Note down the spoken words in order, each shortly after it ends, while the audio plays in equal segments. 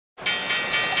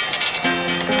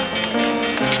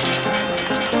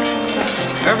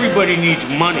Everybody needs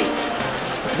money.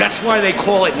 That's why they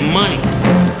call it money.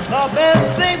 The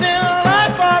best things in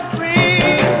life are free,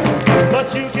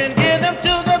 but you can give them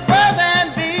to the birds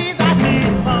and bees. I need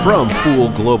money. From Fool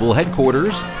Global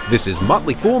Headquarters, this is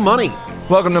Motley Fool Money.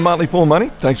 Welcome to Motley Fool Money.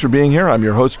 Thanks for being here. I'm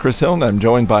your host, Chris Hill, and I'm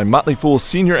joined by Motley Fool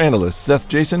senior analysts Seth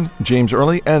Jason, James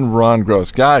Early, and Ron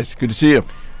Gross. Guys, good to see you.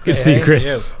 Good to see you,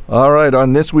 Chris. All right,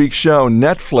 on this week's show,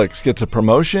 Netflix gets a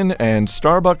promotion and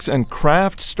Starbucks and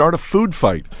Kraft start a food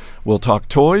fight. We'll talk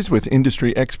toys with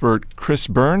industry expert Chris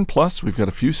Byrne, plus we've got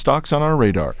a few stocks on our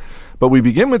radar. But we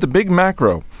begin with the big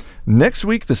macro. Next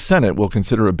week, the Senate will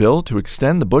consider a bill to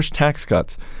extend the Bush tax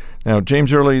cuts. Now,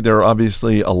 James Early, there are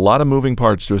obviously a lot of moving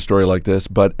parts to a story like this,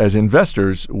 but as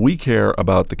investors, we care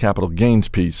about the capital gains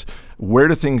piece. Where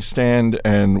do things stand,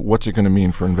 and what's it going to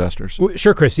mean for investors? Well,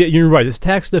 sure, Chris. Yeah, you're right. This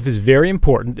tax stuff is very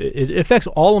important. It affects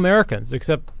all Americans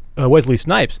except Wesley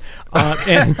Snipes.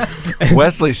 And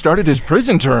Wesley started his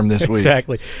prison term this week.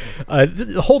 Exactly.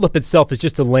 The holdup itself is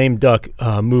just a lame duck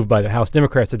move by the House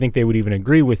Democrats. I think they would even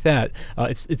agree with that.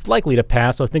 It's likely to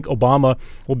pass. I think Obama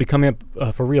will be coming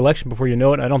up for re-election before you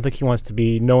know it. I don't think he wants to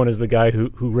be known as the guy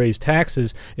who raised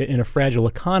taxes in a fragile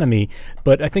economy.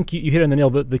 But I think you hit on the nail.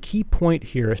 The key point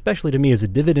here, especially to me as a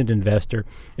dividend investor,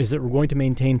 is that we're going to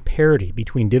maintain parity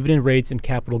between dividend rates and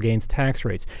capital gains tax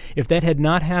rates. If that had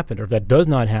not happened, or if that does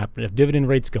not happen, if dividend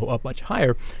rates go up much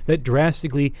higher, that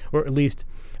drastically, or at least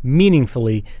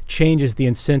meaningfully, changes the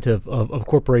incentive of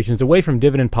corporations away from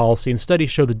dividend policy. And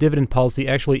studies show that dividend policy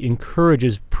actually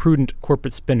encourages prudent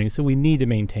corporate spending. So we need to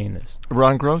maintain this.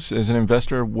 Ron Gross, as an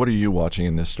investor, what are you watching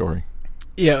in this story?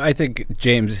 Yeah, I think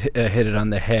James hit it on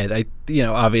the head.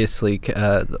 Obviously,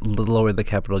 lower the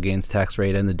capital gains tax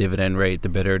rate and the dividend rate, the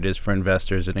better it is for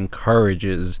investors. It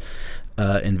encourages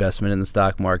investment in the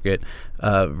stock market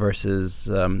versus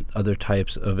other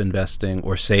types of investing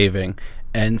or saving.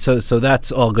 And so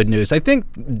that's all good news. I think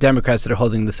Democrats that are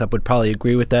holding this up would probably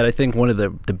agree with that. I think one of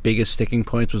the biggest sticking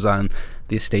points was on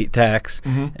the estate tax.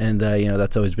 Mm-hmm. And,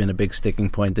 that's always been a big sticking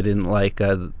point. They didn't like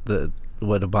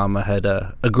what Obama had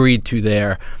agreed to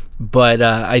there. But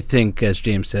I think, as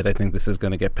James said, I think this is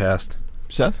going to get passed.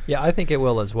 Seth? Yeah, I think it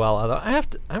will as well. Although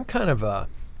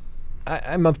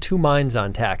I'm of two minds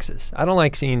on taxes. I don't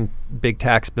like seeing big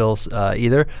tax bills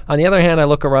either. On the other hand, I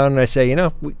look around and I say,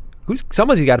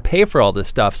 someone's got to pay for all this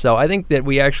stuff. So I think that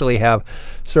we actually have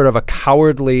sort of a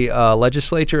cowardly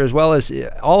legislature, as well as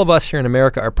all of us here in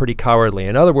America are pretty cowardly.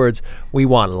 In other words, we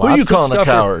want lots of stuff. Who are you calling a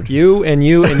coward? You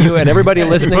and everybody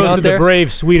listening out there. The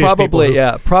brave Swedish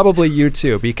people. Probably you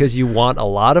too, because you want a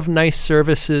lot of nice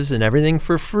services and everything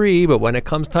for free, but when it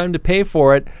comes time to pay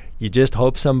for it, you just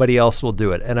hope somebody else will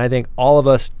do it. And I think all of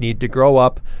us need to grow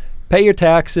up, pay your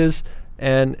taxes,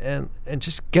 and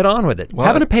just get on with it. Well,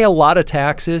 having to pay a lot of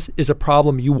taxes is a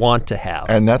problem you want to have.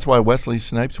 And that's why Wesley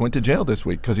Snipes went to jail this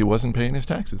week, because he wasn't paying his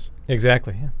taxes.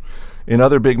 Exactly, yeah. In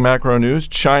other big macro news,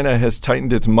 China has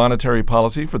tightened its monetary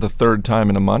policy for the third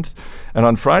time in a month. And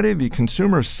on Friday, the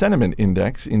Consumer Sentiment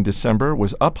Index in December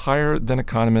was up higher than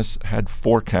economists had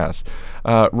forecast.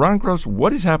 Ron Gross,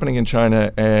 what is happening in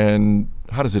China, and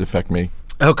how does it affect me?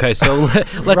 Okay, so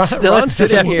let's step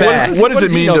back. What does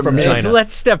it mean from China?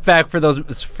 Let's step back for those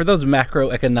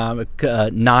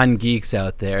macroeconomic non-geeks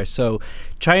out there. So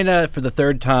China, for the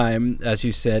third time, as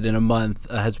you said, in a month,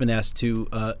 has been asked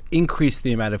to increase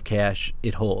the amount of cash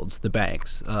it holds, the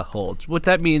banks holds. What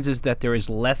that means is that there is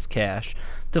less cash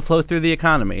to flow through the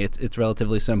economy. It's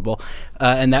relatively simple,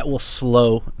 and that will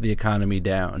slow the economy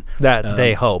down.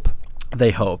 They hope.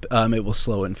 They hope it will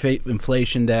slow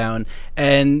inflation down,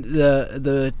 and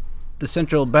the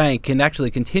central bank can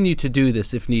actually continue to do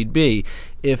this if need be.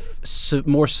 If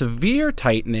more severe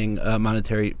tightening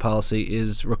monetary policy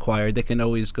is required, they can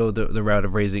always go the route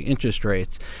of raising interest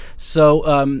rates.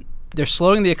 So they're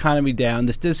slowing the economy down.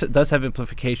 This does have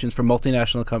implications for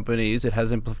multinational companies. It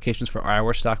has implications for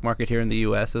our stock market here in the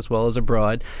U.S. as well as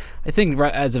abroad. I think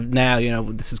as of now,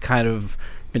 this is kind of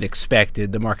been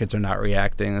expected. The markets are not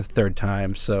reacting a third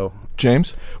time. So,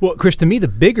 James? Well, Chris, to me, the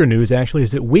bigger news actually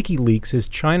is that WikiLeaks says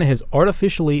China has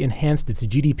artificially enhanced its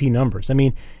GDP numbers. I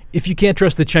mean, if you can't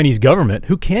trust the Chinese government,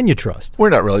 who can you trust? We're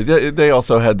not really. They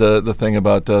also had the thing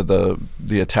about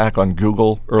the attack on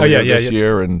Google earlier this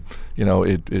year, and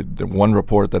one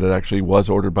report that it actually was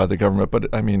ordered by the government. But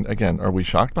I mean, again, are we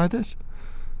shocked by this?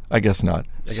 I guess not.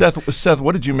 Seth,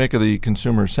 what did you make of the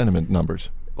consumer sentiment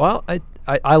numbers? Well,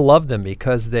 I love them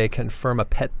because they confirm a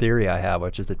pet theory I have,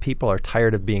 which is that people are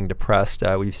tired of being depressed.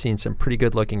 We've seen some pretty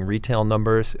good-looking retail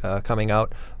numbers coming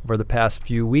out over the past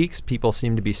few weeks. People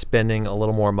seem to be spending a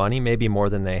little more money, maybe more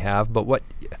than they have. But what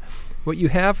you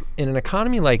have in an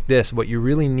economy like this, what you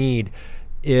really need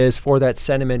is for that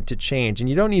sentiment to change. And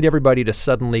you don't need everybody to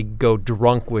suddenly go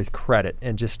drunk with credit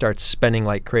and just start spending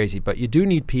like crazy. But you do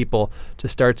need people to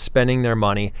start spending their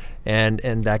money, and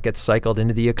that gets cycled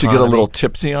into the economy. To get a little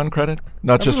tipsy on credit,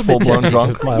 not just full-blown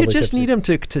drunk? You just need them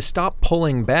to stop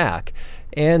pulling back.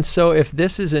 And so if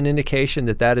this is an indication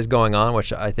that is going on,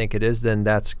 which I think it is, then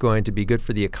that's going to be good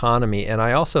for the economy. And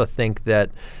I also think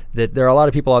that there are a lot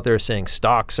of people out there saying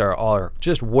stocks are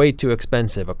just way too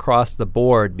expensive across the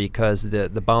board because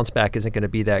the bounce back isn't going to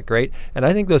be that great. And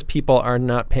I think those people are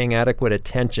not paying adequate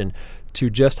attention to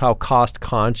just how cost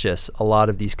conscious a lot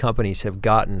of these companies have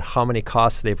gotten, how many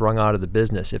costs they've wrung out of the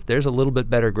business. If there's a little bit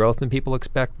better growth than people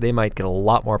expect, they might get a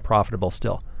lot more profitable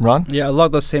still. Ron? Yeah,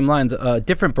 along those same lines, a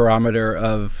different barometer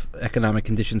of economic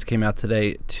conditions came out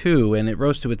today, too, and it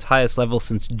rose to its highest level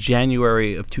since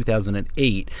January of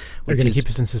 2008. They're going to keep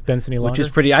us in suspense any longer? Which is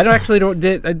pretty... I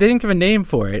didn't give a name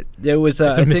for it. It was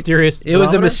a mysterious It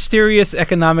was a mysterious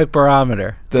economic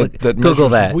barometer. Google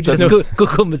that.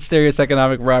 Google mysterious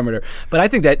economic barometer. But I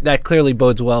think that clearly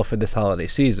bodes well for this holiday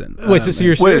season. Wait, so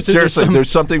you're seriously,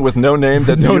 there's something with no name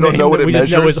that you don't know what it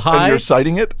measures, and you're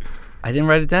citing it? I didn't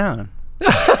write it down.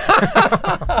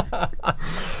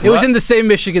 It was in the same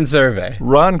Michigan survey.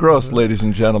 Ron Gross, ladies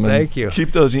and gentlemen. Thank you.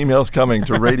 Keep those emails coming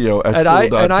to radio@fool.com.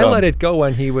 And I let it go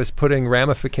when he was putting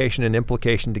ramification and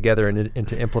implication together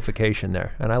into amplification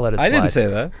there, and I let it slide. I didn't say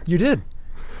that. You did.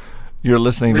 You're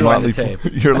listening to Rewind Motley. the tape.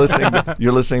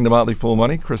 You're listening to Motley Fool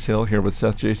Money. Chris Hill here with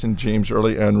Seth Jason, James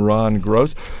Early, and Ron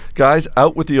Gross. Guys,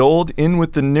 out with the old, in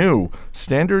with the new.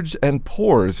 Standards &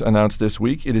 Poor's announced this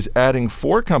week it is adding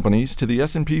 4 companies to the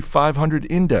S&P 500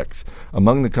 index.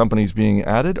 Among the companies being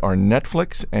added are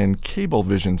Netflix and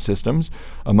Cablevision Systems.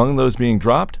 Among those being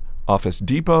dropped, Office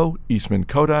Depot, Eastman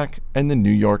Kodak, and the New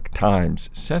York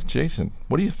Times. Seth Jason,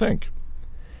 what do you think?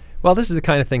 Well, this is the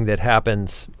kind of thing that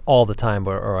happens all the time,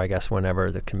 or I guess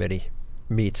whenever the committee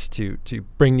meets to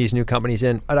bring these new companies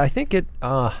in. But I think it's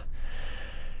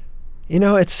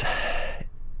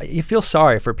you feel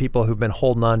sorry for people who've been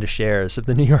holding on to shares of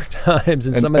the New York Times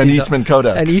and some of these Eastman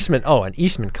Kodak and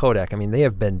Eastman Kodak. I mean, they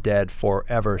have been dead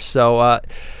forever. So.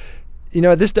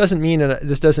 This doesn't mean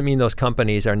those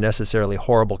companies are necessarily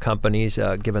horrible companies,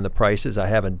 given the prices. I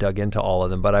haven't dug into all of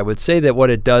them, but I would say that what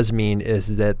it does mean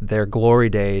is that their glory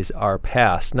days are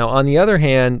past. Now, on the other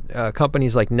hand,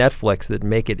 companies like Netflix that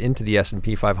make it into the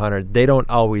S&P 500, they don't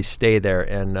always stay there,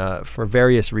 and for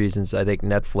various reasons, I think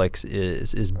Netflix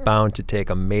is bound to take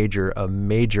a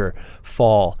major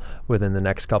fall within the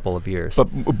next couple of years.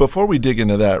 But before we dig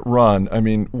into that, Ron, I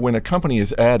mean, when a company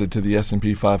is added to the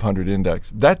S&P 500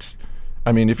 index,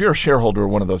 if you're a shareholder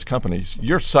of one of those companies,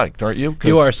 you're psyched, aren't you?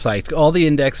 You are psyched. All the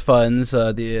index funds,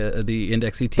 the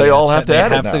index ETFs, they all have to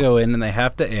add it now. They have to go in and they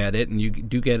have to add it, and you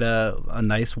do get a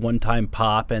nice one-time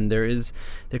pop, and there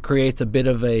creates a bit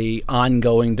of a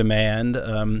ongoing demand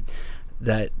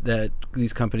that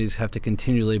these companies have to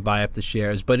continually buy up the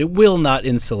shares, but it will not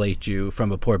insulate you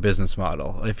from a poor business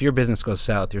model. If your business goes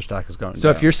south, your stock is going down. So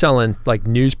if you're selling like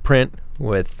newsprint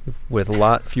with a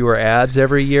lot fewer ads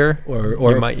every year,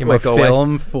 or you might go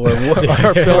film for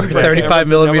 35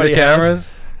 millimeter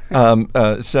cameras.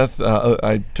 Seth,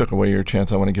 I took away your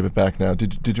chance. I want to give it back now.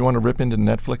 Did you want to rip into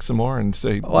Netflix some more and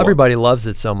say? Well, everybody loves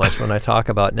it so much when I talk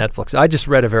about Netflix. I just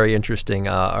read a very interesting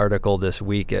article this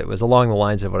week. It was along the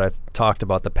lines of what I've talked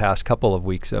about the past couple of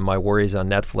weeks, my worries on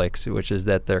Netflix, which is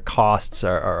that their costs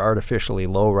are artificially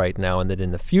low right now, and that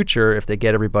in the future, if they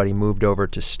get everybody moved over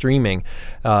to streaming,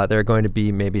 there are going to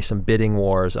be maybe some bidding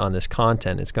wars on this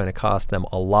content. It's going to cost them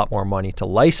a lot more money to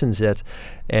license it,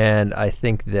 and I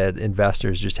think that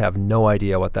investors just have no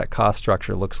idea what that cost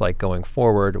structure looks like going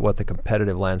forward, what the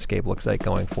competitive landscape looks like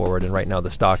going forward, and right now the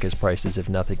stock is priced as if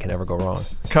nothing can ever go wrong.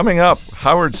 Coming up,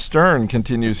 Howard Stern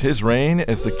continues his reign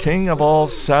as the king of all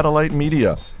satellite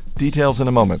media. Details in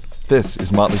a moment. This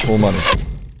is Motley Fool Money.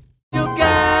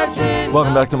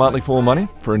 Welcome back to Motley Fool Money.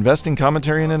 For investing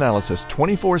commentary and analysis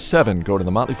 24/7, go to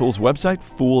the Motley Fool's website,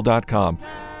 fool.com.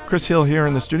 Chris Hill here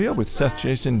in the studio with Seth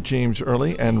Jason, James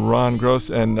Early, and Ron Gross.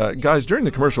 And guys, during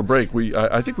the commercial break,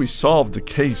 I think we solved the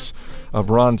case of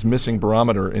Ron's missing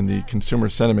barometer in the Consumer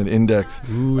Sentiment Index.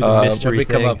 Ooh, the mystery What did we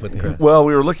thing. come up with, Chris? Well,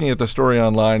 we were looking at the story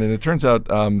online, and it turns out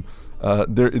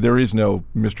there is no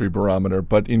mystery barometer.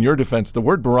 But in your defense, the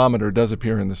word barometer does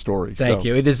appear in the story. Thank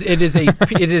you. It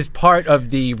is part of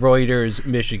the Reuters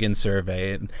Michigan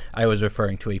survey, and I was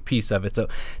referring to a piece of it. So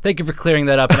thank you for clearing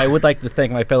that up. And I would like to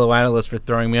thank my fellow analysts for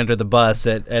throwing me under the bus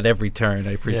at every turn.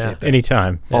 I appreciate that.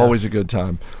 Anytime. Always a good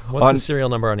time. What's the serial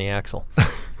number on the axle?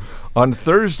 On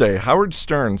Thursday, Howard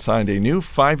Stern signed a new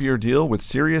 5-year deal with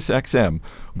Sirius XM.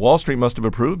 Wall Street must have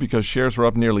approved because shares were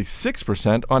up nearly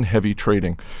 6% on heavy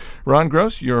trading. Ron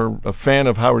Gross, you're a fan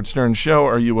of Howard Stern's show.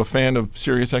 Are you a fan of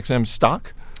Sirius XM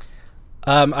stock?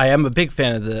 I am a big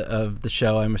fan of the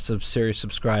show. I'm a Sirius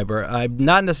subscriber. I'm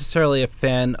not necessarily a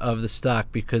fan of the stock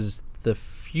because the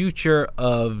future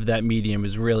of that medium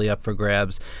is really up for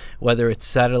grabs. Whether it's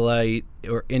satellite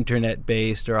or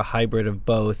internet-based or a hybrid of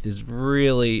both is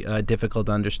really difficult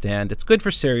to understand. It's good for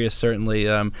Sirius, certainly,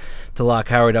 to lock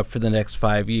Howard up for the next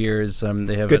 5 years.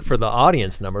 They have good for the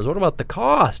audience numbers. What about the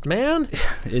cost, man?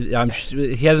 He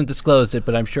hasn't disclosed it,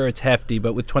 but I'm sure it's hefty.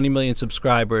 But with 20 million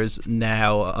subscribers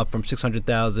now, up from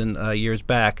 600,000 years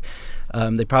back,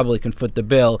 they probably can foot the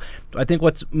bill. I think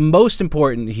what's most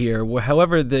important here,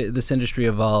 however this industry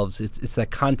evolves, it's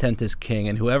that content is king,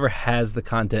 and whoever has the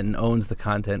content and owns the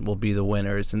content will be the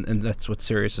winners, and that's what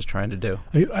Sirius is trying to do.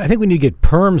 I think we need to get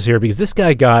perms here because this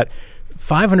guy got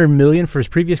 $500 million for his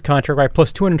previous contract, right,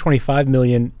 plus $225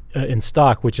 million in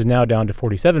stock, which is now down to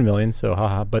 $47 million. So,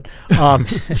 haha. But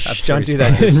don't do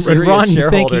that. And Ron, you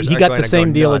think he got the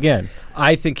same deal again?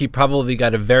 I think he probably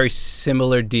got a very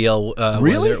similar deal.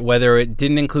 Really? Whether it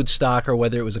didn't include stock or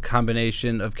whether it was a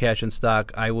combination of cash and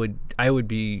stock, I would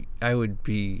be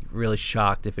really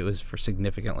shocked if it was for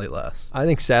significantly less. I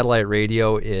think satellite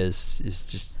radio is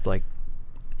just like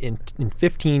in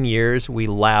 15 years we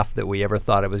laugh that we ever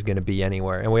thought it was going to be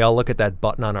anywhere, and we all look at that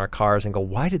button on our cars and go,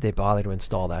 why did they bother to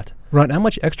install that? Ron, how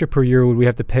much extra per year would we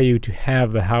have to pay you to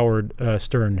have the Howard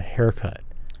Stern haircut?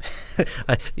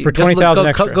 For 20,000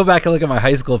 extra. Go back and look at my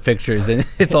high school pictures, and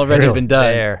it's already been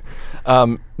done. There.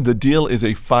 The deal is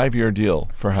a 5-year deal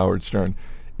for Howard Stern.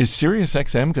 Is Sirius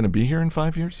XM going to be here in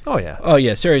 5 years? Oh, yeah. Oh,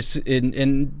 yeah. Sirius,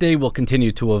 and they will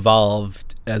continue to evolve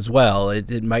as well.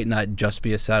 It might not just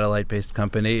be a satellite-based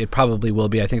company. It probably will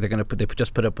be. I think they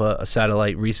just put up a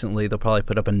satellite recently. They'll probably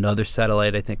put up another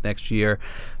satellite, I think, next year.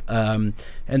 And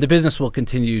the business will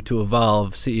continue to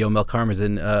evolve. CEO Mel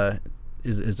Karmazin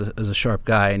is a sharp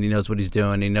guy, and he knows what he's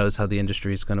doing. He knows how the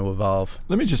industry is going to evolve.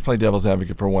 Let me just play devil's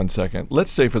advocate for 1 second. Let's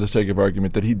say, for the sake of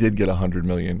argument, that he did get $100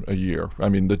 million a year. I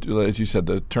mean, as you said,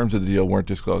 the terms of the deal weren't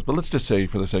disclosed. But let's just say,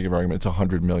 for the sake of argument, it's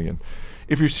 $100 million.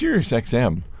 If you're Sirius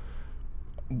XM,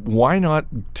 why not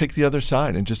take the other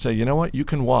side and just say, you know what, you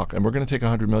can walk, and we're going to take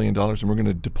 $100 million and we're going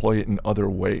to deploy it in other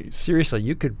ways? Seriously,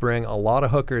 you could bring a lot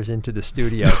of hookers into the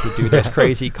studio to do this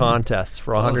crazy contests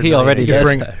for $100 million. He already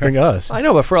does. Bring us. I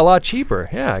know, but for a lot cheaper.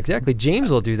 Yeah, exactly.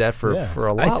 James will do that for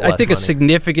a lot less I think money. a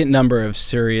significant number of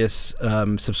Sirius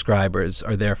subscribers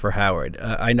are there for Howard.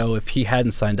 I know if he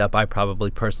hadn't signed up, I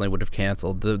probably personally would have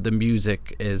canceled. The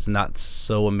music is not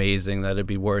so amazing that it'd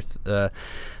be worth the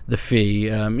fee.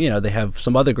 They have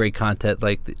some other great content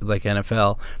like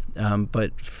NFL,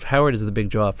 but Howard is the big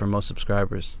draw for most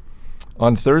subscribers.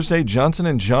 On Thursday,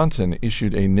 Johnson & Johnson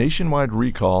issued a nationwide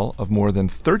recall of more than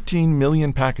 13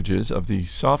 million packages of the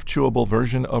soft chewable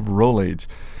version of Rolaids.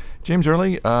 James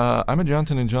Early, I'm a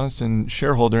Johnson & Johnson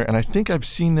shareholder, and I think I've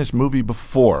seen this movie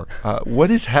before.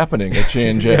 What is happening at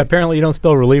J&J? Yeah, apparently you don't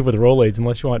spell relieve with Rolaids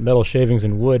unless you want metal shavings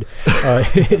and wood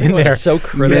in there. So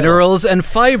critical. Minerals and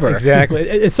fiber. Exactly.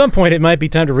 At some point, it might be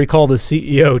time to recall the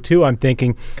CEO, too, I'm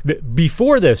thinking.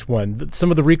 Before this one, some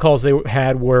of the recalls they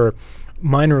had were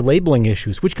minor labeling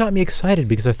issues, which got me excited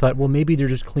because I thought, well, maybe they're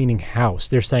just cleaning house.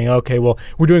 They're saying, okay, well,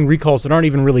 we're doing recalls that aren't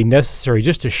even really necessary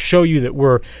just to show you that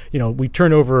we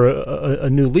turn over a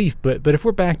new leaf. But if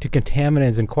we're back to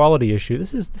contaminants and quality issue,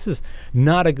 this is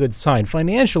not a good sign.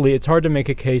 Financially, it's hard to make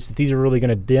a case that these are really going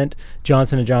to dent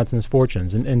Johnson & Johnson's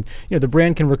fortunes. And the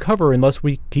brand can recover unless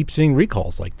we keep seeing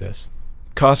recalls like this.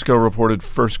 Costco reported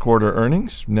first quarter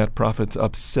earnings, net profits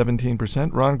up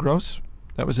 17%. Ron Gross,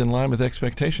 that was in line with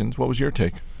expectations. What was your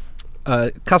take?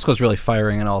 Costco's really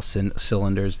firing on all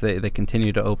cylinders. They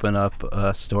continue to open up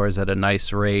stores at a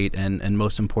nice rate, and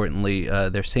most importantly,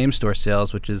 their same-store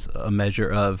sales, which is a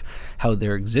measure of how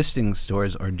their existing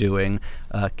stores are doing,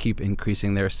 keep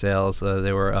increasing their sales.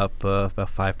 They were up about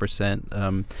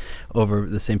 5% over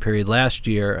the same period last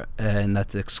year, and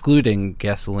that's excluding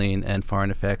gasoline and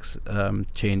foreign effects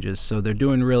changes. So they're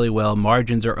doing really well.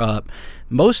 Margins are up.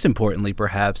 Most importantly,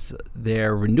 perhaps,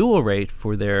 their renewal rate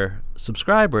for their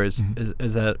subscribers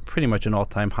is at pretty much an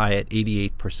all-time high at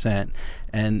 88%.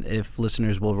 And if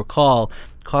listeners will recall,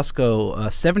 Costco,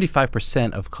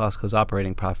 75% of Costco's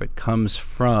operating profit comes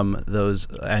from those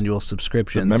annual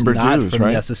subscriptions, member not dues, from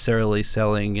right? necessarily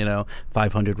selling,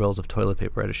 500 rolls of toilet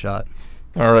paper at a shot.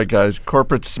 All right, guys,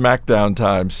 corporate smackdown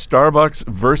time. Starbucks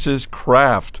versus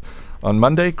Kraft. On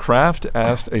Monday, Kraft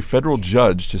asked a federal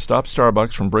judge to stop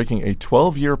Starbucks from breaking a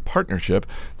 12-year partnership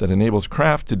that enables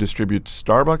Kraft to distribute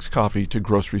Starbucks coffee to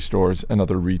grocery stores and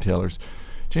other retailers.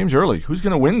 James Early, who's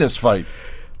going to win this fight?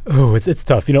 Oh, it's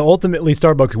tough. Ultimately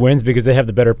Starbucks wins because they have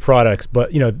the better products.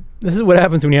 But, this is what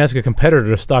happens when you ask a competitor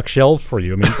to stock shelves for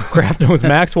you. I mean, Kraft owns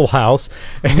Maxwell House,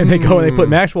 and they go and they put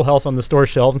Maxwell House on the store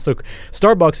shelves. And so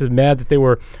Starbucks is mad that they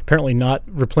were apparently not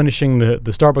replenishing the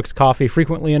Starbucks coffee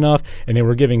frequently enough, and they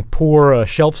were giving poor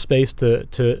shelf space to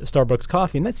Starbucks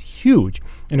coffee. And that's huge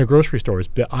in a grocery store.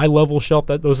 The eye-level shelf,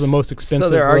 those are the most expensive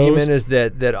So their rows. argument is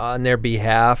that on their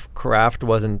behalf, Kraft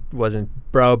wasn't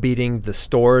browbeating the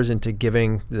stores into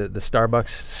giving the Starbucks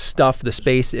stuff the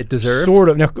space it deserved? Sort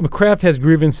of. Now, Kraft has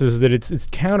grievances that it's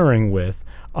countering with.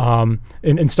 And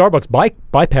Starbucks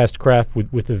bypassed Kraft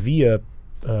with the Via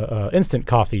instant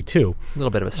coffee, too. A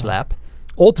little bit of a slap.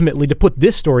 Ultimately, to put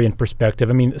this story in perspective,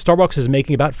 I mean, Starbucks is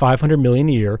making about $500 million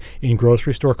a year in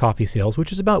grocery store coffee sales,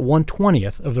 which is about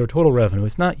 1/20th of their total revenue.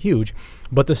 It's not huge,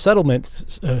 but the settlement,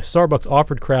 Starbucks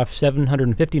offered Kraft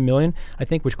 $750 million, I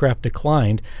think, which Kraft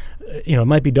declined. It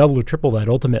might be double or triple that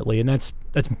ultimately, and that's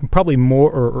probably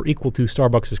more or equal to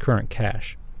Starbucks' current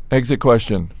cash. Exit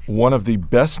question. One of the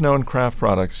best-known Kraft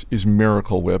products is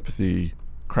Miracle Whip, the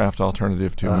Kraft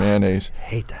alternative to mayonnaise.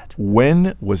 Hate that.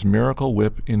 When was Miracle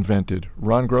Whip invented?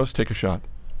 Ron Gross, take a shot.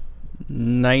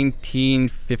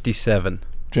 1957.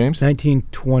 James?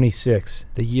 1926.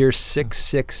 The year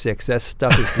 666. That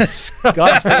stuff is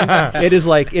disgusting. It is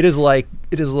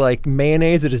like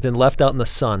mayonnaise that has been left out in the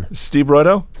sun. Steve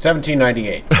Roydo?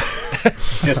 1798.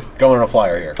 Just going on a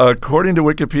flyer here. According to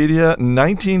Wikipedia,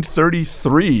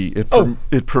 1933. It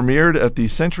premiered at the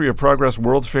Century of Progress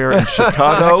World's Fair in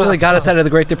Chicago. Actually got us out of the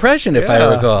Great Depression, if I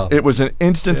recall. It was an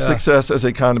instant success as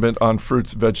a condiment on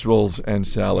fruits, vegetables, and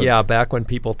salads. Yeah, back when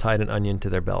people tied an onion to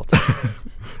their belt.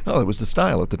 Oh, it was the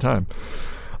style at the time.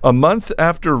 A month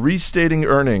after restating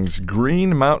earnings,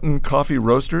 Green Mountain Coffee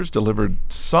Roasters delivered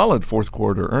solid fourth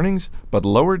quarter earnings, but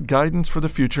lowered guidance for the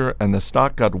future, and the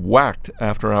stock got whacked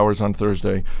after hours on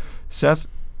Thursday. Seth,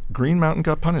 Green Mountain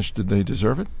got punished. Did they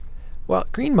deserve it? Well,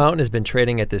 Green Mountain has been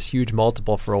trading at this huge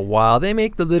multiple for a while. They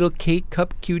make the little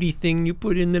K-cup cutie thing you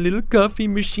put in the little coffee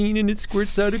machine and it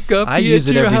squirts out a coffee. I use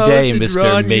it every day,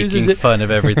 Mr. Making Fun of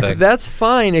Everything. That's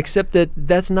fine, except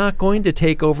that's not going to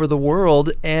take over the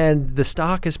world, and the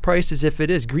stock is priced as if it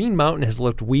is. Green Mountain has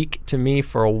looked weak to me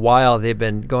for a while. They've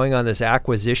been going on this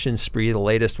acquisition spree. The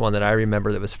latest one that I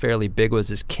remember that was fairly big was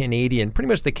this Canadian, pretty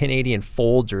much the Canadian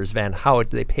Folgers, Van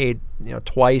Hout. They paid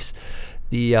twice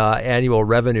the annual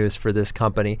revenues for this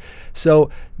company. So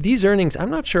these earnings,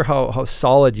 I'm not sure how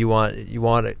solid you want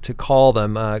it to call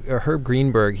them. Herb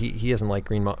Greenberg, he doesn't like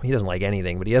Green Mountain. He doesn't like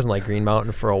anything, but he hasn't liked Green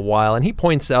Mountain for a while. And he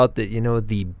points out that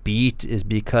the beat is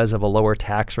because of a lower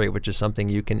tax rate, which is something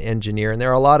you can engineer. And there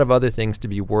are a lot of other things to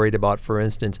be worried about. For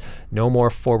instance, no more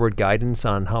forward guidance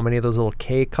on how many of those little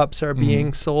K cups are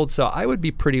being sold. So I would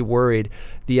be pretty worried.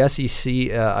 The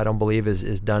SEC, I don't believe,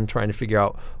 is done trying to figure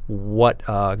out what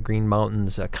Green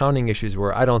Mountain's accounting issues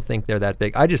were. I don't think they're that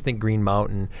big. I just think Green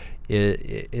Mountain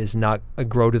is not a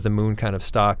grow to the moon kind of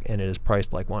stock, and it is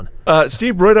priced like one.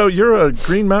 Steve Roydo, you're a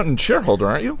Green Mountain shareholder,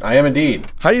 aren't you? I am indeed.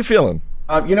 How are you feeling?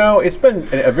 It's been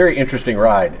a very interesting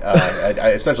ride.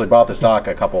 I essentially bought the stock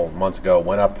a couple months ago,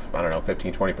 went up,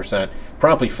 15, 20%,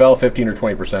 promptly fell 15 or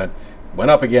 20%, went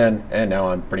up again, and now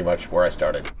I'm pretty much where I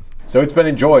started. So it's been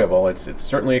enjoyable. It's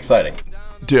certainly exciting.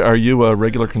 Are you a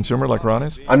regular consumer like Ron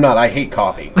is? I'm not. I hate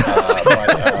coffee.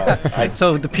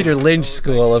 So the Peter Lynch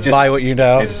school of buy what you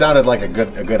know. It sounded like a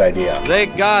good idea. They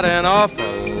got an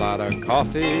awful lot of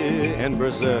coffee in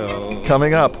Brazil.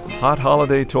 Coming up, hot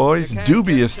holiday toys,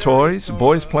 dubious toys,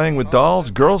 boys playing with dolls,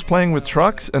 girls playing with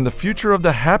trucks, and the future of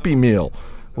the Happy Meal.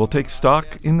 We'll take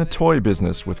stock in the toy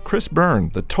business with Chris Byrne,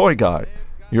 the toy guy.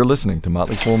 You're listening to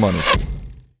Motley Fool Money.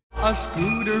 A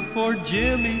scooter for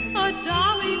Jimmy, a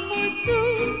dolly for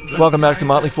Sue. Welcome back to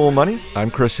Motley Fool Money.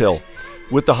 I'm Chris Hill.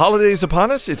 With the holidays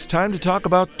upon us, it's time to talk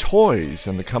about toys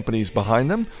and the companies behind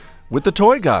them with the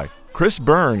toy guy. Chris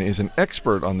Byrne is an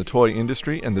expert on the toy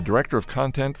industry and the director of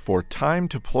content for Time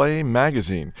to Play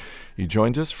magazine. He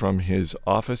joins us from his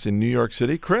office in New York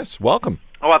City. Chris, welcome.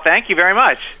 Well, thank you very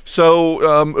much.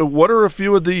 So, what are a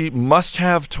few of the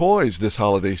must-have toys this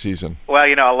holiday season? Well,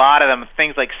 a lot of them,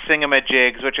 things like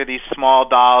Singamajigs, which are these small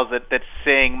dolls that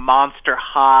sing Monster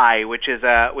High, which is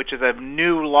a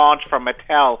new launch from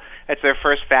Mattel. It's their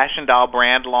first fashion doll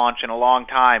brand launch in a long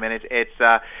time, and it's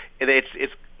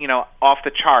off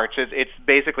the charts. It's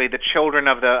basically the children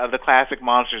of the classic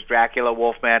monsters, Dracula,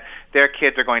 Wolfman. Their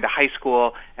kids are going to high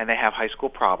school, and they have high school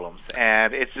problems.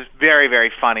 And it's just very,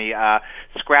 very funny.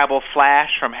 Scrabble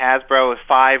Flash from Hasbro with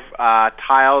 5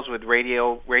 tiles with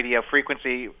radio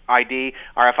frequency ID,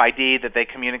 RFID, that they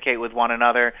communicate with one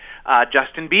another.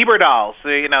 Justin Bieber dolls. So,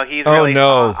 he's really...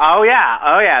 no. Oh,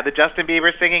 yeah. The Justin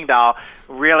Bieber singing doll.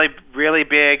 Really, really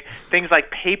big. Things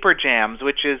like paper jams,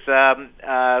 which is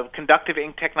conductive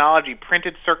ink technology,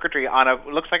 printed circuitry on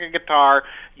looks like a guitar.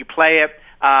 You play it.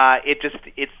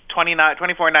 It's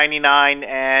 $24.99,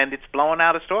 and it's blowing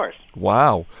out of stores.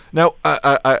 Wow. Now,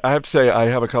 I have to say, I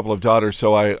have a couple of daughters,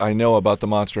 so I know about the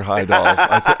Monster High dolls.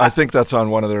 I think that's on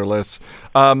one of their lists.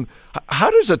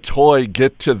 How does a toy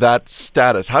get to that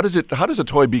status? How does a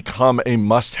toy become a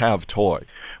must-have toy?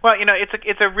 Well,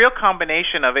 it's a real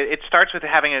combination of it. It starts with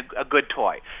having a good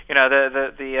toy.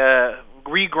 The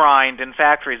regrind in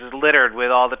factories is littered with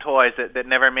all the toys that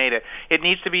never made it. It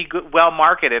needs to be well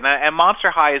marketed, and Monster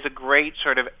High is a great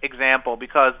sort of example,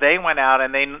 because they went out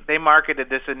and they marketed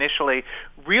this initially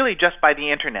really just by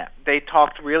the internet. They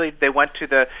went to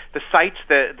the sites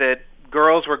that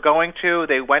girls were going to.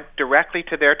 They went directly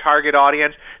to their target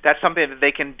audience. That's something that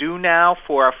they can do now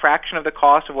for a fraction of the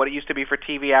cost of what it used to be for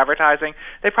TV advertising.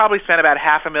 They probably spent about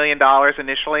 $500,000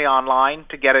 initially online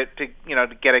to get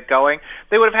it going.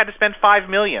 They would have had to spend $5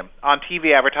 million on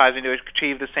TV advertising to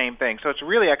achieve the same thing. So it's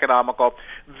really economical,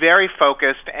 very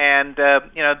focused, and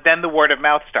then the word of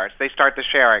mouth starts. They start the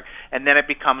sharing, and then it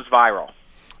becomes viral.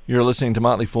 You're listening to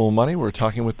Motley Fool Money. We're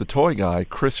talking with the toy guy,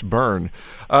 Chris Byrne.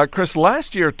 Chris,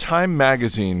 last year, Time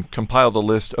Magazine compiled a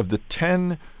list of the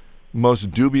 10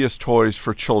 most dubious toys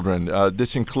for children.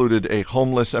 This included a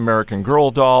homeless American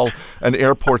Girl doll, an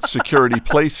airport security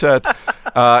playset,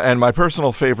 and my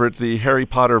personal favorite, the Harry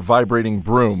Potter vibrating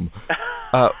broom.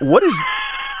 What is...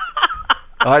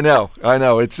 I know.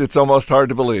 It's almost hard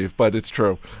to believe, but it's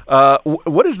true.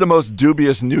 What is the most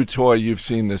dubious new toy you've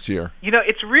seen this year?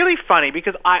 It's really funny,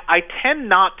 because I tend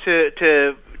not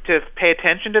to pay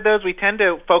attention to those. We tend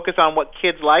to focus on what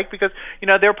kids like, because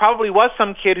there probably was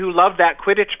some kid who loved that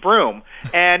Quidditch broom,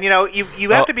 and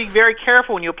you have to be very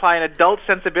careful when you apply an adult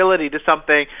sensibility to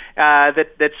something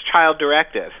that's child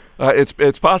directed.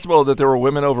 It's possible that there were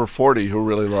women over 40 who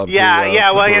really loved.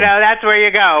 Well, broom. That's where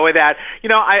you go with that.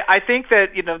 I think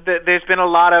that there's been a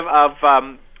lot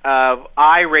of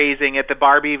eye raising at the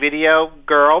Barbie video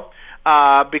girl.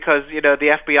 Because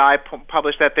the FBI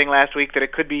published that thing last week that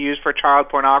it could be used for child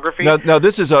pornography. Now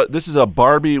this is a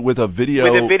Barbie with a video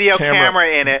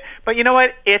camera in it. But you know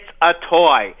what? It's a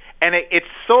toy, and it's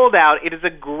sold out. It is a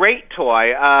great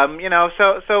toy.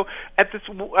 So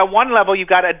at one level, you've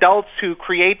got adults who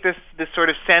create this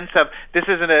sort of sense of this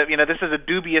is a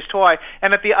dubious toy,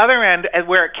 and at the other end,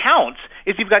 where it counts,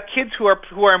 is you've got kids who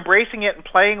are embracing it and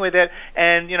playing with it,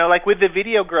 and like with the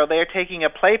video girl, they are taking a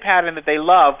play pattern that they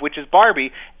love, which is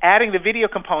Barbie, adding the video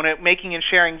component, making and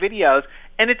sharing videos,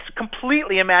 and it's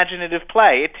completely imaginative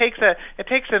play. It takes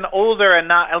an older and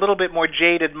not a little bit more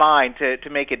jaded mind to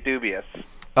make it dubious.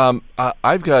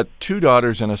 I've got 2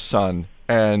 daughters and a son,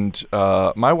 and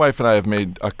my wife and I have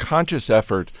made a conscious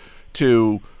effort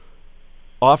to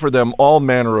offer them all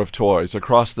manner of toys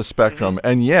across the spectrum,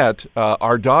 and yet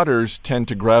our daughters tend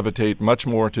to gravitate much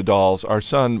more to dolls, our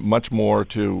son much more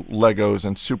to Legos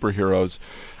and superheroes.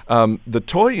 The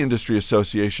Toy Industry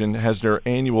Association has their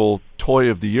annual Toy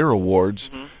of the Year awards.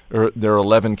 There are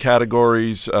 11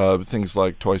 categories, things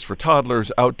like toys for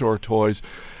toddlers, outdoor toys.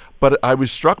 But I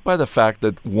was struck by the fact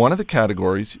that one of the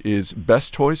categories is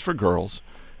best toys for girls,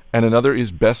 and another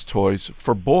is best toys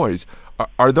for boys.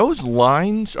 Are those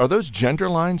gender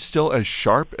lines still as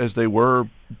sharp as they were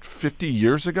 50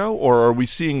 years ago, or are we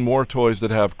seeing more toys that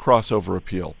have crossover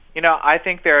appeal? I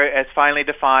think they're as finely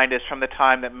defined as from the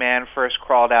time that man first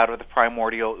crawled out of the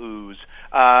primordial ooze.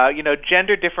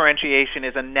 Gender differentiation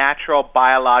is a natural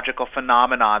biological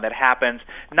phenomenon that happens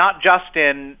not just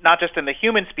in the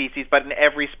human species, but in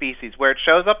every species. Where it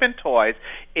shows up in toys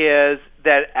is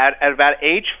that at about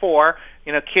age 4,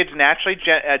 kids naturally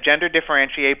gender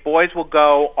differentiate. Boys will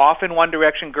go off in one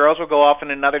direction, girls will go off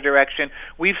in another direction.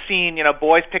 We've seen,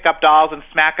 boys pick up dolls and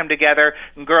smack them together,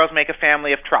 and girls make a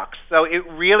family of trucks. So it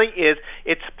really is,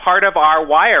 it's part of our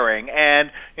wiring,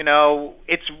 and,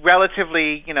 it's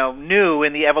relatively, new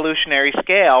in the evolutionary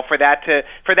scale for that to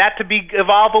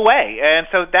evolve away. And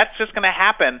so that's just going to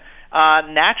happen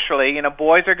naturally.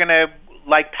 Boys are going to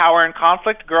like power and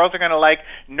conflict. Girls are going to like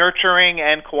nurturing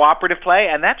and cooperative play,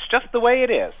 and that's just the way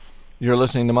it is. You're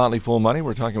listening to Motley Fool Money.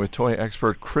 We're talking with toy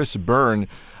expert Chris Byrne.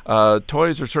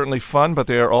 Toys are certainly fun, but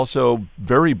they are also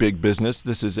very big business.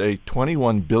 This is a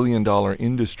 $21 billion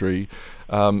industry.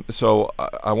 So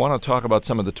I want to talk about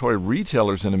some of the toy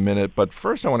retailers in a minute, but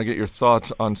first I want to get your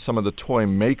thoughts on some of the toy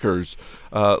makers.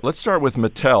 Let's start with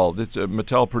Mattel.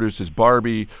 Mattel produces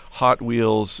Barbie, Hot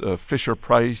Wheels,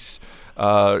 Fisher-Price.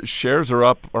 Shares are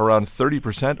up around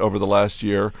 30% over the last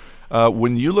year.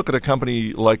 When you look at a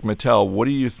company like Mattel, what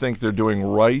do you think they're doing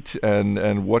right,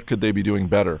 and what could they be doing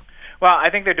better? Well,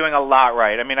 I think they're doing a lot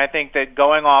right. I mean, I think that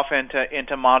going off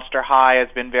into Monster High has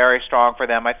been very strong for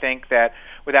them. I think that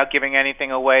without giving anything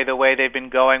away, the way they've been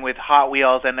going with Hot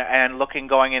Wheels and looking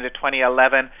going into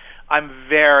 2011, I'm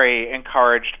very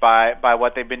encouraged by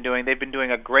what they've been doing. They've been doing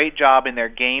a great job in their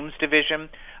games division.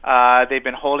 They've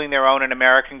been holding their own in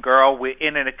American Girl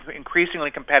in an increasingly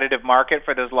competitive market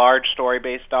for those large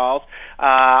story-based dolls.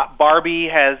 Barbie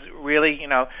has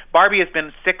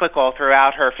been cyclical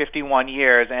throughout her 51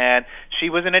 years, and she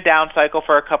was in a down cycle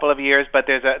for a couple of years, but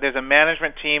there's a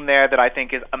management team there that I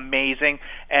think is amazing,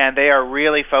 and they are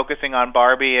really focusing on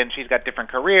Barbie, and she's got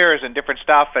different careers and different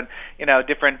stuff, and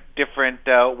different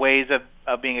ways of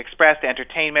being expressed,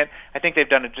 entertainment. I think they've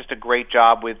done just a great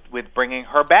job with bringing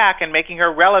her back and making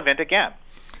her relevant again.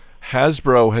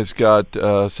 Hasbro has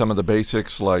got some of the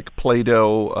basics like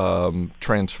Play-Doh,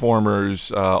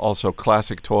 Transformers, also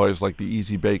classic toys like the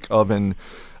Easy Bake Oven.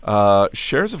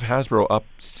 Shares of Hasbro up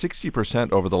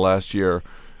 60% over the last year.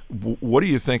 What do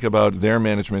you think about their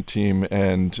management team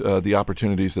and the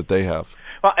opportunities that they have?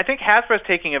 Well, I think Hasbro's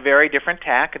taking a very different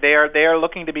tack. They are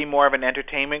looking to be more of an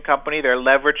entertainment company. They're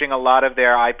leveraging a lot of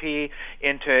their IP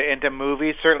into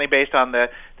movies, certainly based on the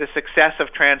success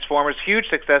of Transformers, huge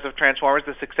success of Transformers,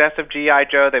 the success of G.I.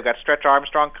 Joe. They've got Stretch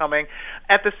Armstrong coming.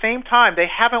 At the same time, they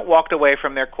haven't walked away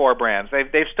from their core brands.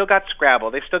 They've still got Scrabble.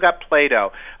 They've still got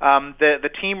Play-Doh. The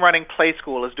team running Play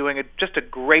School is doing just a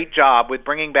great job with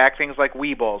bringing back things like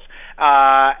Weebles.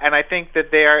 And I think that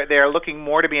they're looking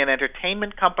more to be an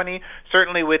entertainment company,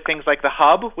 certainly with things like the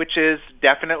Hub, which is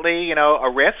definitely a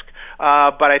risk.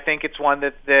 But I think it's one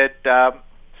that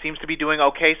seems to be doing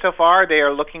okay so far. They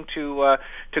are looking to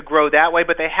grow that way,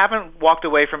 but they haven't walked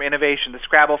away from innovation. The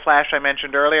Scrabble Flash I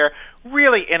mentioned earlier,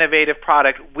 really innovative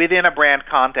product within a brand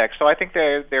context. So I think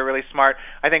they're really smart.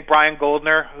 I think Brian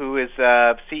Goldner, who is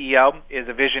CEO, is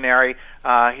a visionary.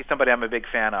 He's somebody I'm a big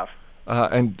fan of.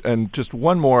 And just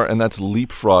one more, and that's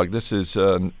Leapfrog. This is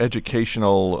an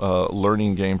educational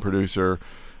learning game producer.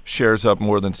 Shares up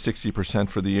more than 60%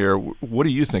 for the year. What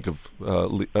do you think of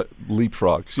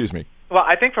Leapfrog? Excuse me. Well,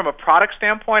 I think from a product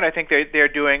standpoint, I think they're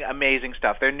doing amazing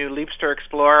stuff. Their new Leapster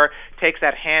Explorer takes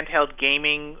that handheld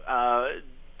gaming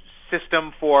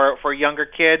system for younger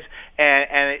kids,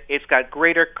 and it's got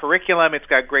greater curriculum, it's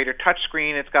got greater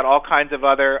touchscreen, it's got all kinds of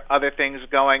other things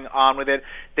going on with it.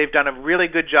 They've done a really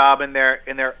good job in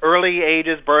their early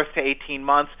ages, birth to 18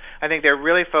 months. I think they're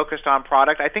really focused on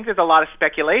product. I think there's a lot of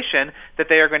speculation that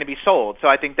they are going to be sold, so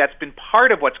I think that's been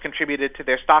part of what's contributed to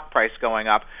their stock price going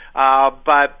up.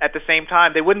 But at the same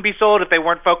time, they wouldn't be sold if they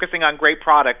weren't focusing on great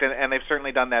product, and they've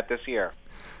certainly done that this year.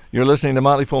 You're listening to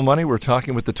Motley Fool Money. We're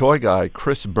talking with the toy guy,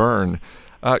 Chris Byrne.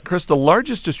 Chris, the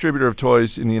largest distributor of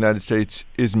toys in the United States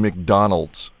is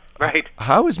McDonald's. Right.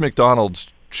 How has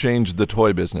McDonald's changed the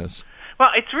toy business? Well,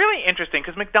 it's really interesting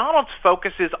because McDonald's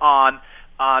focuses on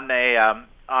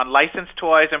licensed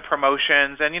toys and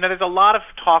promotions, and there's a lot of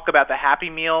talk about the Happy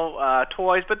Meal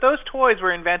toys, but those toys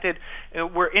were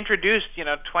introduced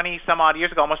 20 some odd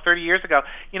years ago, almost 30 years ago,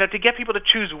 to get people to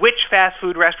choose which fast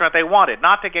food restaurant they wanted,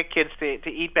 not to get kids to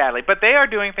eat badly. But they are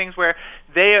doing things where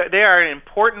they are an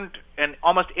important and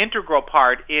almost integral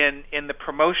part in the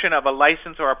promotion of a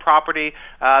license or a property.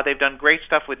 They've done great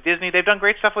stuff with Disney. They've done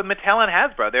great stuff with Mattel and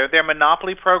Hasbro. Their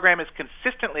Monopoly program is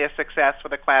consistently a success for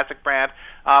the classic brand.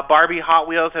 Barbie, Hot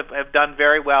Wheels have done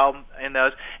very well in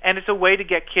those, and it's a way to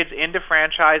get kids into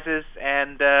franchises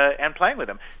and playing with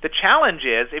them. The challenge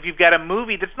is if you've got a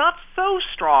movie that's not so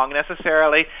strong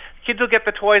necessarily, kids will get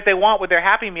the toys they want with their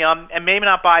Happy Meal and may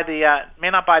not buy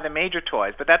the major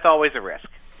toys, but that's always a risk.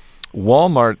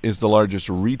 Walmart is the largest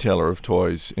retailer of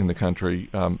toys in the country.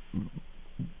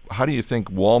 How do you think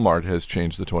Walmart has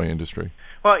changed the toy industry?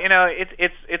 Well,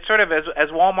 it's sort of as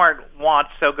Walmart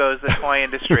wants, so goes the toy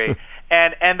industry.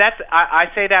 And that's I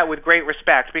say that with great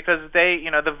respect because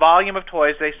the volume of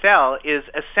toys they sell is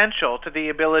essential to the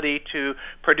ability to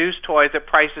produce toys at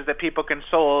prices that people can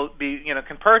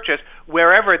purchase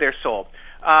wherever they're sold.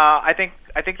 I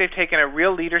think they've taken a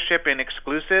real leadership in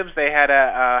exclusives. They had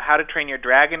a How to Train Your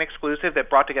Dragon exclusive that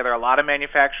brought together a lot of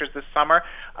manufacturers this summer.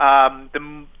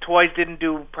 The toys didn't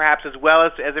do perhaps as well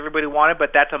as everybody wanted,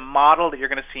 but that's a model that you're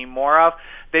going to see more of.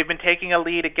 They've been taking a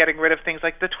lead at getting rid of things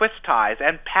like the twist ties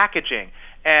and packaging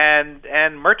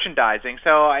and merchandising.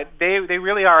 So they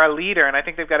really are a leader, and I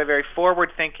think they've got a very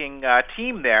forward-thinking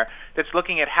team there that's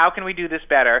looking at how can we do this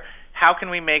better. How can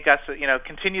we make us,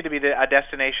 continue to be a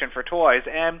destination for toys?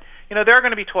 And, there are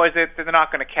going to be toys that they're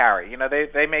not going to carry.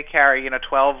 They may carry,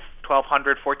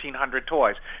 1,200, 1,400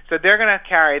 toys. So they're going to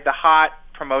carry the hot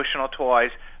promotional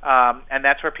toys, and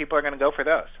that's where people are going to go for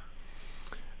those.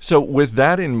 So with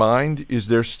that in mind, is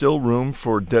there still room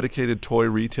for dedicated toy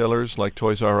retailers like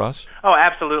Toys R Us? Oh,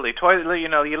 absolutely. Toys,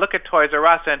 you look at Toys R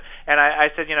Us, and I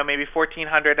said, maybe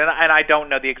 1,400, and I don't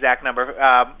know the exact number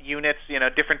of units,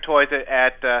 different toys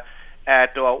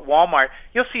at Walmart.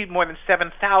 You'll see more than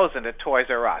 7,000 at Toys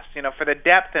R Us. For the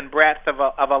depth and breadth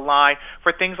of a line,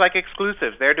 for things like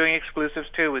exclusives. They're doing exclusives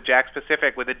too with Jakks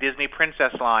Pacific, with a Disney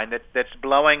Princess line that's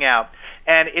blowing out.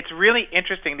 And it's really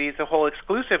interesting, the whole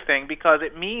exclusive thing, because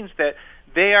it means that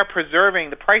they are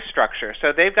preserving the price structure.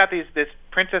 So they've got this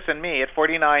Princess and Me at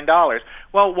 $49.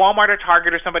 Well, Walmart or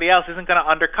Target or somebody else isn't going to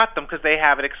undercut them because they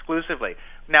have it exclusively.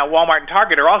 Now, Walmart and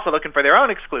Target are also looking for their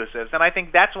own exclusives, and I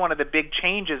think that's one of the big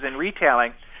changes in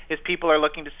retailing is people are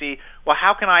looking to see, well,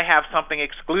 how can I have something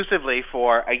exclusively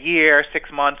for a year, 6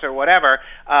 months, or whatever,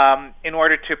 in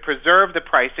order to preserve the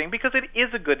pricing, because it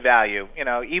is a good value.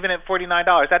 Even at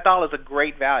 $49, that doll is a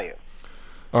great value.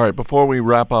 All right, before we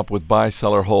wrap up with buy,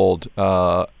 sell, or hold,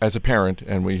 as a parent,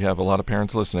 and we have a lot of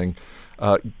parents listening,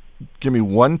 give me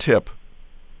one tip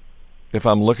if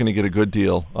I'm looking to get a good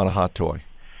deal on a hot toy.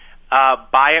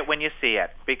 Buy it when you see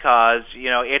it, because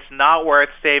it's not worth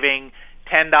saving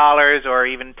 $10 or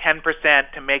even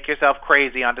 10% to make yourself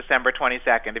crazy on December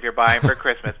 22nd if you're buying for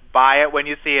Christmas. Buy it when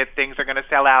you see it. Things are going to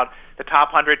sell out. The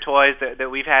top 100 toys that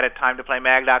we've had at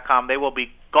TimeToPlayMag.com, they will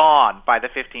be gone by the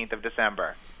 15th of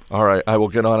December. All right, I will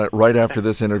get on it right after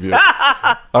this interview.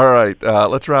 All right,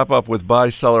 let's wrap up with buy,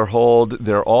 sell, or hold.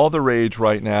 They're all the rage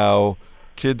right now.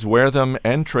 Kids wear them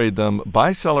and trade them.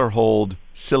 Buy, sell, or hold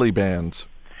silly bands.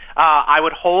 I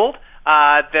would hold.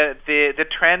 The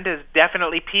trend has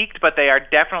definitely peaked, but they are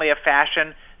definitely a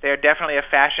fashion. They are definitely a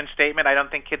fashion statement. I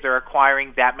don't think kids are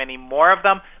acquiring that many more of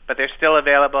them, but they're still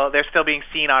available. They're still being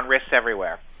seen on wrists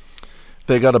everywhere.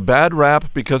 They got a bad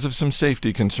rap because of some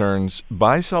safety concerns.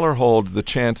 Buy, sell, or hold the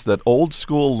chance that old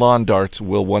school lawn darts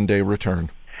will one day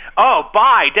return. Oh,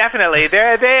 buy, definitely.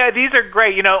 These are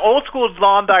great. Old school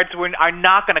lawn darts are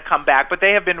not going to come back, but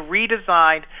they have been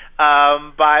redesigned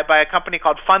by a company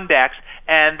called Fundex,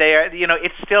 and they are,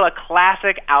 it's still a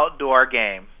classic outdoor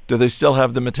game. Do they still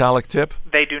have the metallic tip?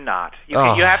 They do not. You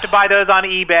have to buy those on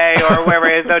eBay or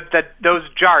wherever. Those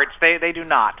jarts, they do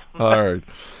not. All right.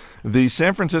 The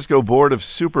San Francisco Board of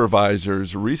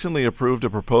Supervisors recently approved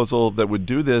a proposal that would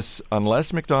do this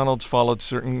unless McDonald's followed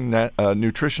certain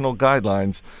nutritional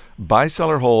guidelines. Buy,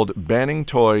 sell, or hold banning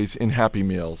toys in Happy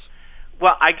Meals.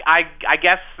 Well, I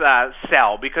guess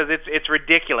sell, because it's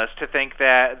ridiculous to think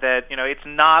that it's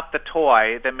not the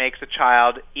toy that makes a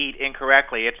child eat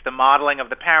incorrectly. It's the modeling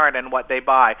of the parent and what they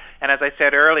buy. And as I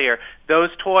said earlier, those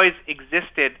toys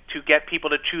existed to get people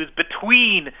to choose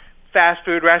between fast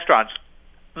food restaurants.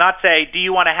 Not say, do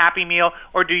you want a Happy Meal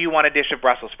or do you want a dish of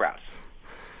Brussels sprouts?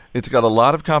 It's got a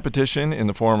lot of competition in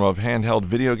the form of handheld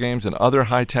video games and other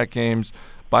high-tech games.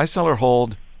 Buy, sell, or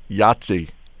hold Yahtzee.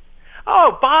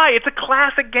 Oh, buy. It's a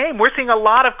classic game. We're seeing a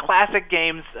lot of classic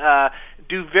games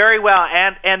do very well,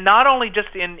 and not only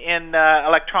just in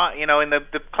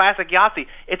the classic Yahtzee.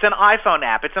 It's an iPhone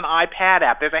app. It's an iPad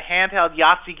app. There's a handheld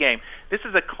Yahtzee game. This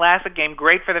is a classic game,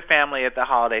 great for the family at the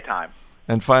holiday time.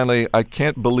 And finally, I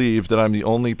can't believe that I'm the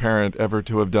only parent ever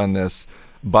to have done this.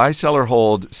 Buy, sell, or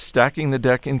hold, stacking the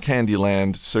deck in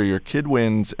Candyland so your kid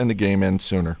wins and the game ends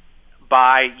sooner.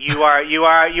 Buy. You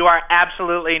are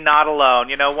absolutely not alone.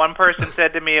 One person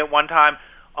said to me at one time,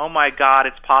 "Oh my God,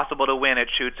 it's possible to win at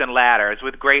Chutes and Ladders,"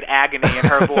 with great agony in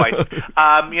her voice.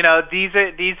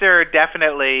 These are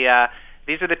definitely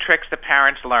these are the tricks that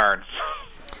parents learn.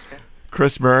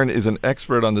 Chris Byrne is an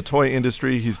expert on the toy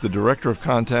industry. He's the director of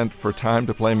content for Time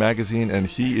to Play magazine, and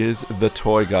he is the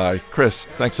toy guy. Chris,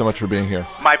 thanks so much for being here.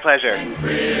 My pleasure.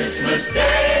 Christmas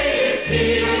Day is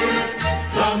here,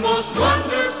 the most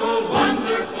wonderful,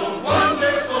 wonderful,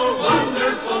 wonderful,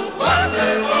 wonderful,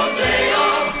 wonderful day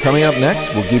of the Coming up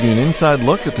next, we'll give you an inside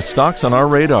look at the stocks on our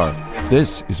radar.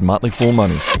 This is Motley Fool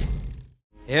Money.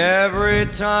 Every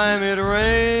time it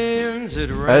rains, it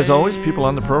rains. As always, people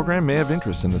on the program may have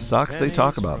interest in the stocks they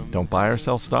talk about. Don't buy or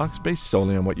sell stocks based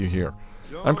solely on what you hear.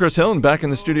 I'm Chris Hill, and back in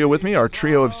the studio with me, our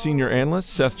trio of senior analysts,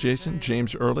 Seth Jason,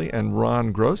 James Early, and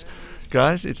Ron Gross.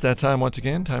 Guys, it's that time once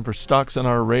again, time for Stocks on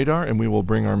Our Radar, and we will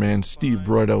bring our man Steve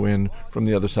Broido in from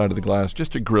the other side of the glass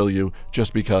just to grill you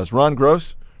just because. Ron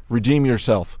Gross, redeem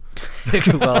yourself.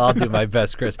 Well, I'll do my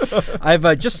best, Chris.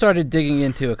 I've just started digging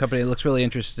into a company that looks really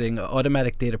interesting.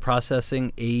 Automatic Data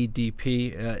Processing,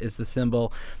 ADP is the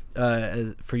symbol.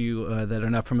 For you that are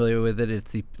not familiar with it,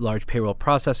 it's the large payroll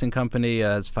processing company.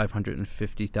 Has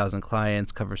 550,000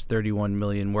 clients, covers 31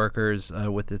 million workers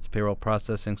with its payroll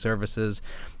processing services.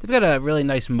 They've got a really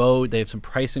nice moat. They have some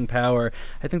pricing power.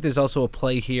 I think there's also a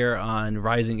play here on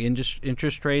rising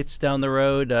interest rates down the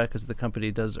road because the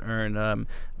company does earn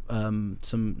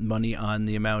some money on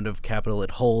the amount of capital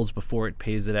it holds before it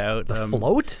pays it out. The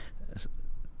float?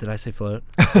 Did I say float?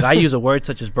 Did I use a word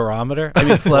such as barometer? I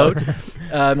mean float.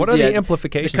 What are the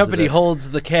implications? The company of this? holds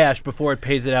the cash before it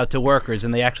pays it out to workers,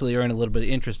 and they actually earn a little bit of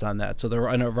interest on that. So the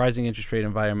rising interest rate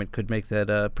environment could make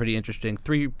that pretty interesting.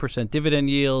 3% dividend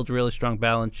yield, really strong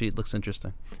balance sheet. Looks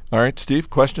interesting. All right,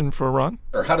 Steve, question for Ron?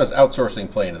 Or how does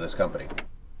outsourcing play into this company?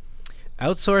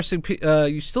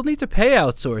 Outsourcing, you still need to pay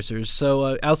outsourcers.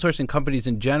 So outsourcing companies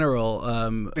in general.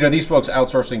 Are these folks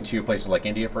outsourcing to places like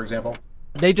India, for example?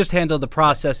 They just handle the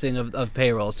processing of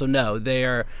payroll. So no,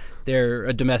 they're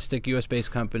a domestic U.S.-based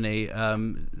company.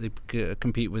 They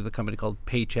compete with a company called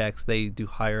Paychex. They do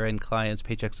higher-end clients.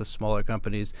 Paychex is smaller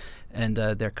companies, and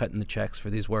they're cutting the checks for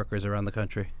these workers around the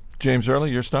country. James Early,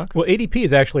 your stock? Well, ADP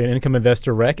is actually an income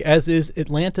investor rec, as is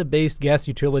Atlanta-based gas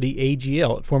utility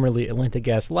AGL, formerly Atlanta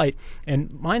Gas Light.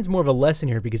 And mine's more of a lesson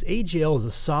here because AGL is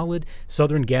a solid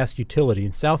southern gas utility,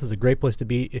 and South is a great place to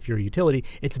be if you're a utility.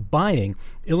 It's buying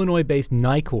Illinois-based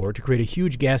Nicor to create a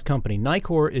huge gas company.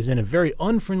 Nicor is in a very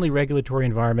unfriendly regulatory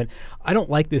environment. I don't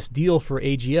like this deal for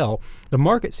AGL. The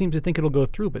market seems to think it'll go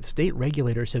through, but state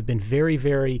regulators have been very,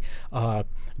 very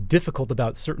difficult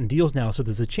about certain deals now, so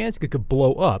there's a chance it could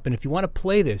blow up. And if you want to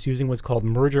play this using what's called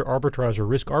merger arbitrage or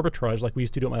risk arbitrage, like we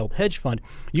used to do at my old hedge fund,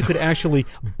 you could actually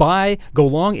go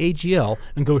long AGL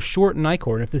and go short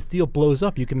Nicor. And if this deal blows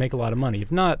up, you can make a lot of money. If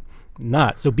not.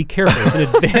 So be careful. It's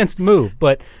an advanced move,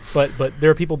 but there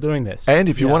are people doing this. And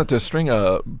if you wanted to string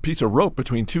a piece of rope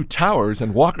between two towers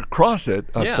and walk across it,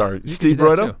 Steve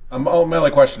Broido? My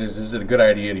only question is it a good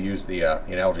idea to use the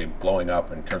analogy of blowing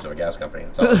up in terms of a gas company?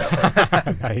 It's all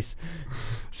about Nice.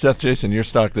 Seth Jason, your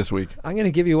stock this week. I'm going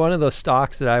to give you one of those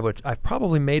stocks that I've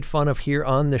probably made fun of here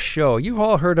on the show. You've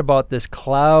all heard about this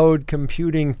cloud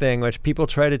computing thing, which people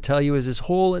try to tell you is this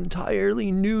whole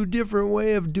entirely new, different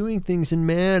way of doing things. And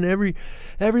man,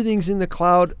 everything's in the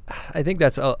cloud. I think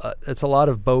that's a lot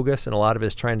of bogus, and a lot of it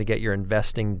is trying to get your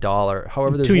investing dollar.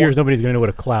 However, in 2 years, nobody's going to know what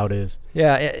a cloud is.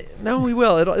 Yeah, no, we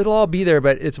will. It'll all be there,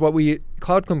 but it's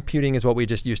cloud computing is what we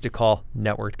just used to call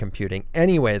network computing.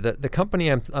 Anyway, the company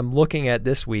I'm looking at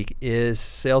this week is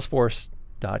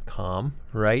Salesforce.com,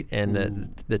 right?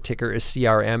 And the ticker is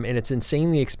CRM, and it's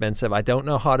insanely expensive. I don't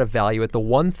know how to value it. The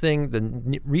one thing,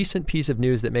 the recent piece of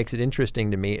news that makes it interesting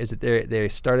to me is that they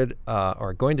started or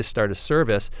are going to start a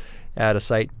service at a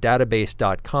site,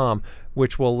 database.com,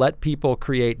 which will let people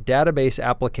create database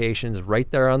applications right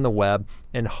there on the web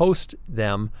and host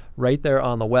them right there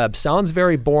on the web. Sounds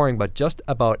very boring, but just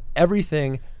about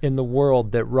everything in the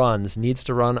world that runs needs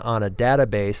to run on a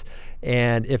database.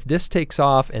 And if this takes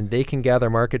off and they can gather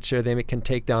market share, they can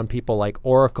take down people like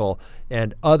Oracle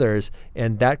and others,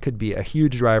 and that could be a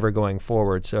huge driver going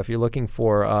forward. So if you're looking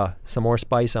for some more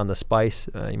spice on the spice,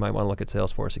 you might want to look at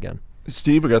Salesforce again.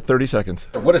 Steve, we got 30 seconds.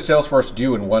 What does Salesforce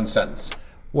do in one sentence?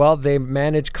 Well, they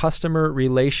manage customer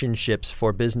relationships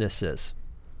for businesses.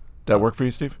 That work for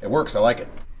you, Steve? It works. I like it.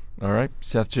 All right.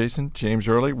 Seth Jason, James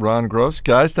Early, Ron Gross.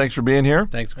 Guys, thanks for being here.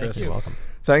 Thanks, Chris. You're welcome.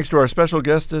 Thanks to our special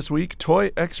guest this week,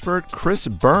 toy expert Chris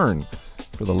Byrne.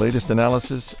 For the latest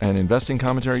analysis and investing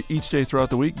commentary each day throughout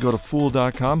the week, go to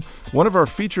Fool.com. One of our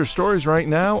feature stories right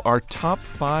now, our top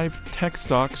 5 tech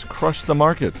stocks crush the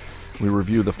market. We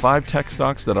review the 5 tech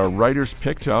stocks that our writers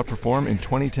picked to outperform in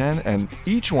 2010, and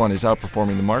each one is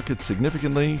outperforming the market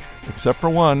significantly, except for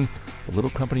one, a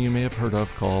little company you may have heard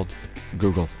of called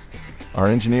Google. Our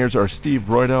engineers are Steve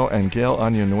Broido and Gail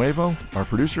Año-Nuevo. Our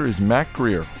producer is Matt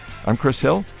Greer. I'm Chris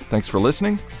Hill. Thanks for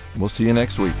listening. We'll see you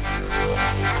next week.